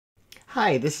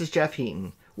Hi, this is Jeff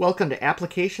Heaton. Welcome to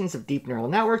Applications of Deep Neural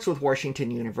Networks with Washington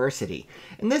University.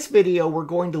 In this video, we're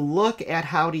going to look at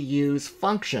how to use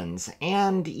functions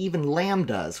and even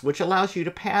lambdas, which allows you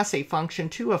to pass a function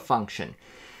to a function.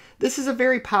 This is a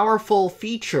very powerful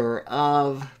feature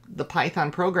of the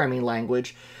Python programming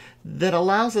language that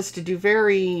allows us to do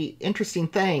very interesting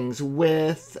things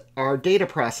with our data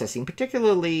processing,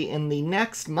 particularly in the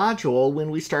next module when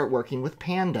we start working with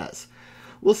pandas.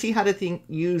 We'll see how to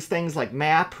use things like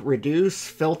map, reduce,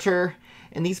 filter,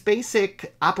 and these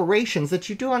basic operations that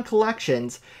you do on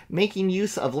collections, making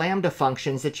use of lambda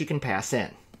functions that you can pass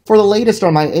in. For the latest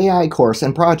on my AI course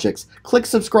and projects, click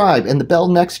subscribe and the bell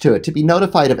next to it to be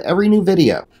notified of every new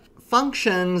video.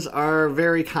 Functions are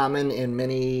very common in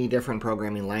many different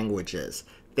programming languages.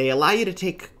 They allow you to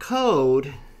take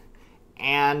code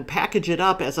and package it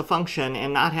up as a function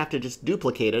and not have to just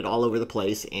duplicate it all over the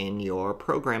place in your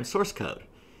program source code.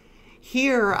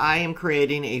 Here I am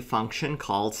creating a function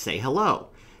called sayHello.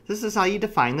 This is how you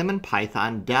define them in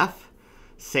Python. Def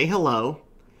sayHello.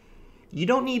 You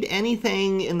don't need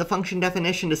anything in the function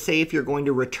definition to say if you're going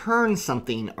to return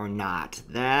something or not.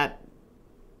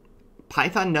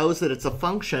 Python knows that it's a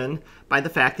function by the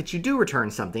fact that you do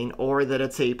return something, or that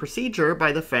it's a procedure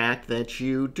by the fact that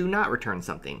you do not return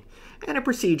something. And a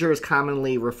procedure is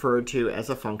commonly referred to as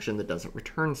a function that doesn't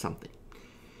return something.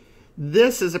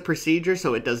 This is a procedure,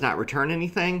 so it does not return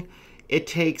anything. It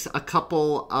takes a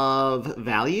couple of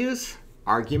values,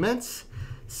 arguments,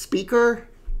 speaker,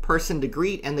 person to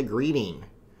greet, and the greeting.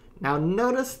 Now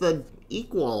notice the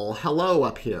equal hello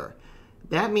up here.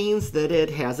 That means that it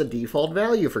has a default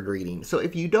value for greeting. So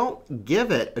if you don't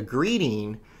give it a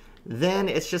greeting, then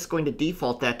it's just going to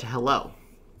default that to hello.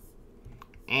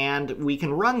 And we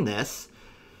can run this.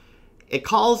 It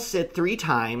calls it 3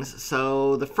 times.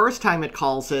 So the first time it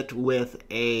calls it with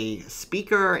a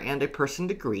speaker and a person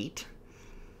to greet.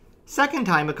 Second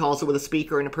time it calls it with a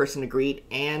speaker and a person to greet,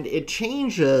 and it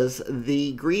changes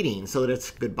the greeting so that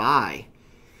it's goodbye.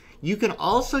 You can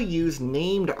also use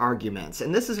named arguments,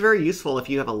 and this is very useful if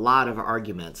you have a lot of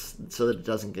arguments so that it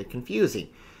doesn't get confusing.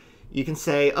 You can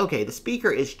say, okay, the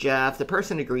speaker is Jeff, the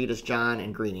person to greet is John,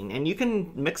 and greeting, and you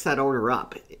can mix that order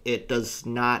up. It does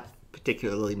not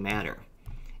particularly matter.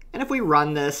 And if we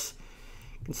run this,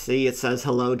 you can see it says,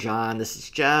 hello, John, this is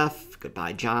Jeff,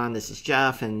 goodbye, John, this is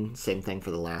Jeff, and same thing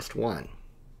for the last one.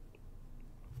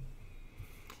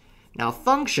 Now, a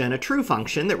function, a true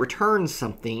function that returns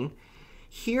something,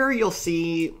 here you'll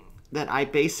see that I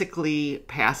basically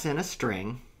pass in a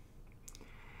string.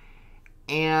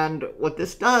 And what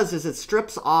this does is it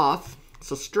strips off,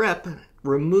 so strip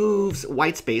removes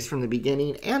white space from the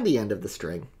beginning and the end of the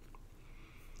string.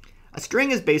 A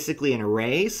string is basically an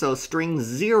array, so string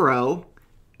 0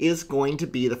 is going to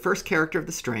be the first character of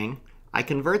the string. I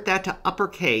convert that to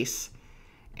uppercase,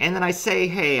 and then I say,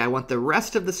 hey, I want the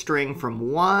rest of the string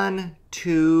from 1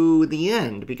 to the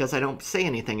end, because I don't say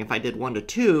anything. If I did 1 to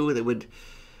 2,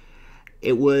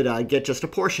 it would get just a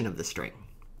portion of the string.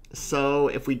 So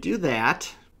if we do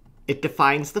that, it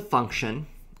defines the function,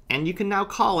 and you can now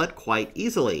call it quite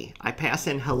easily. I pass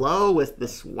in hello with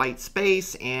this white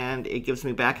space, and it gives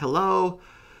me back hello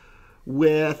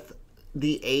with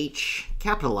the H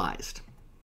capitalized.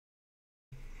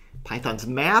 Python's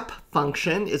map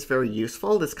function is very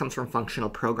useful. This comes from functional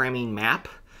programming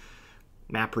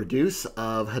MapReduce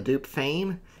of Hadoop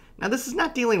fame. Now this is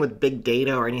not dealing with big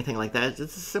data or anything like that.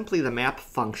 This is simply the map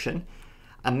function.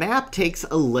 A map takes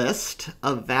a list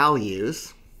of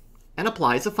values and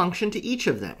applies a function to each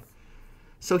of them.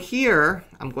 So here,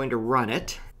 I'm going to run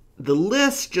it. The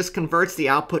list just converts the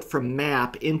output from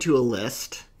map into a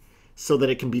list so that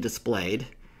it can be displayed.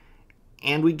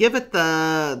 And we give it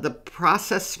the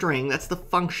process string, that's the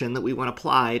function that we want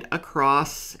applied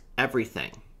across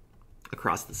everything,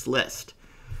 across this list.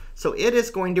 So it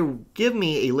is going to give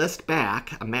me a list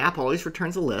back. A map always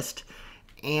returns a list.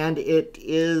 And it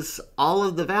is all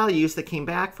of the values that came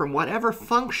back from whatever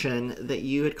function that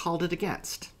you had called it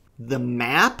against. The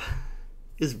map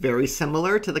is very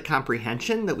similar to the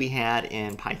comprehension that we had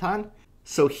in Python.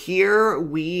 So here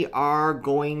we are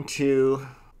going to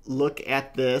look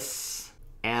at this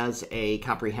as a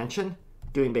comprehension,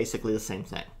 doing basically the same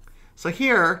thing. So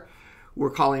here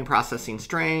we're calling processing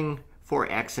string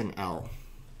for X and L.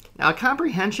 Now, a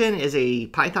comprehension is a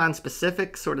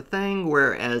Python-specific sort of thing,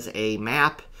 whereas a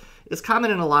map is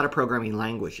common in a lot of programming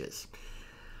languages.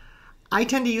 I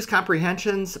tend to use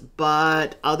comprehensions,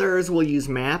 but others will use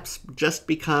maps just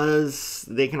because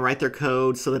they can write their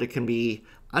code so that it can be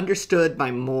understood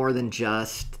by more than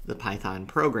just the Python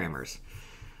programmers.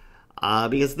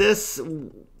 Because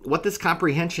what this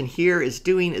comprehension here is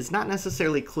doing is not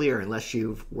necessarily clear unless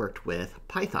you've worked with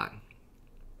Python.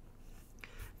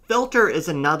 Filter is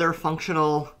another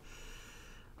functional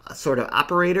sort of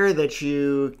operator that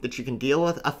you can deal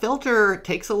with. A filter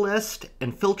takes a list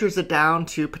and filters it down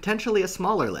to potentially a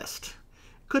smaller list.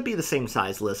 Could be the same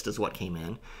size list as what came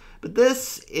in, but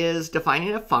this is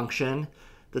defining a function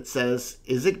that says,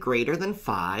 is it greater than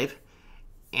 5?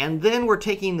 And then we're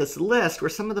taking this list where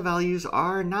some of the values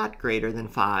are not greater than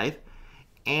 5,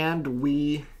 and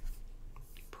we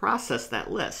process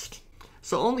that list.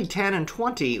 So only 10 and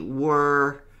 20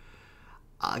 were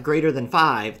greater than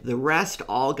 5. The rest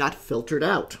all got filtered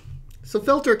out. So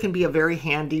filter can be a very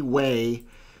handy way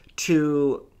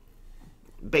to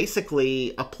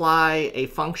basically apply a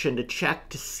function to check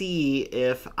to see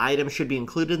if items should be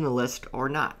included in the list or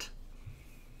not.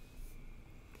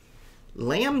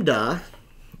 Lambda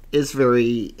is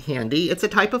very handy. It's a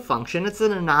type of function. It's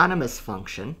an anonymous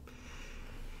function.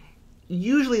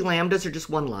 Usually lambdas are just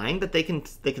one line, but they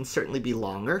can certainly be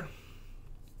longer.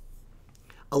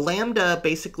 A lambda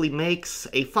basically makes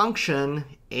a function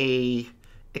a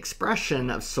expression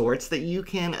of sorts that you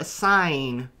can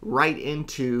assign right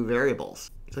into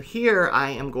variables. So here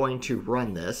I am going to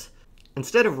run this.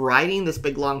 Instead of writing this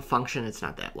big long function, it's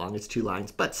not that long, it's 2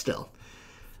 lines, but still,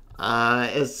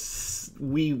 as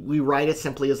we write it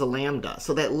simply as a lambda.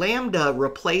 So that lambda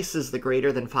replaces the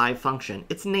greater than 5 function.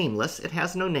 It's nameless, it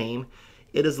has no name.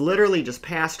 It is literally just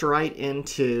passed right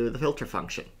into the filter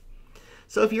function.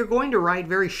 So if you're going to write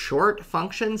very short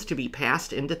functions to be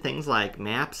passed into things like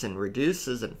maps and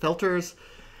reduces and filters,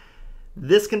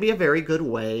 this can be a very good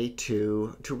way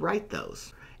to write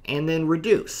those. And then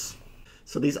reduce.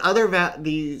 So these other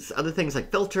things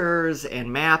like filters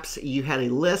and maps, you had a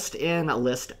list in, a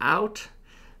list out.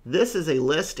 This is a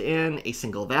list in, a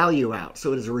single value out.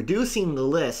 So it is reducing the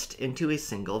list into a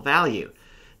single value.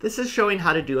 This is showing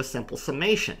how to do a simple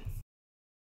summation.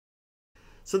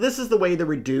 So this is the way the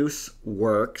reduce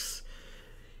works.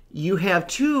 You have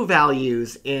 2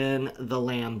 values in the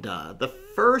lambda. The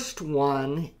first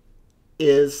one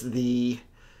is the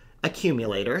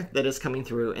accumulator that is coming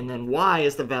through, and then y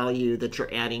is the value that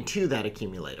you're adding to that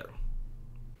accumulator.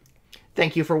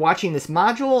 Thank you for watching this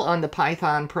module on the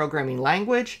Python programming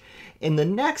language. In the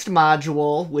next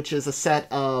module, which is a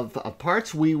set of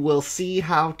parts, we will see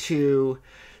how to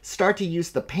start to use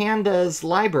the pandas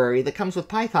library that comes with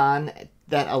Python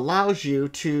that allows you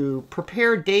to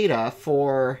prepare data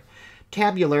for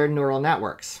tabular neural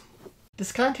networks.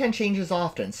 This content changes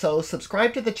often, so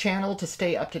subscribe to the channel to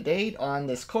stay up to date on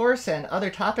this course and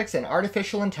other topics in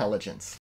artificial intelligence.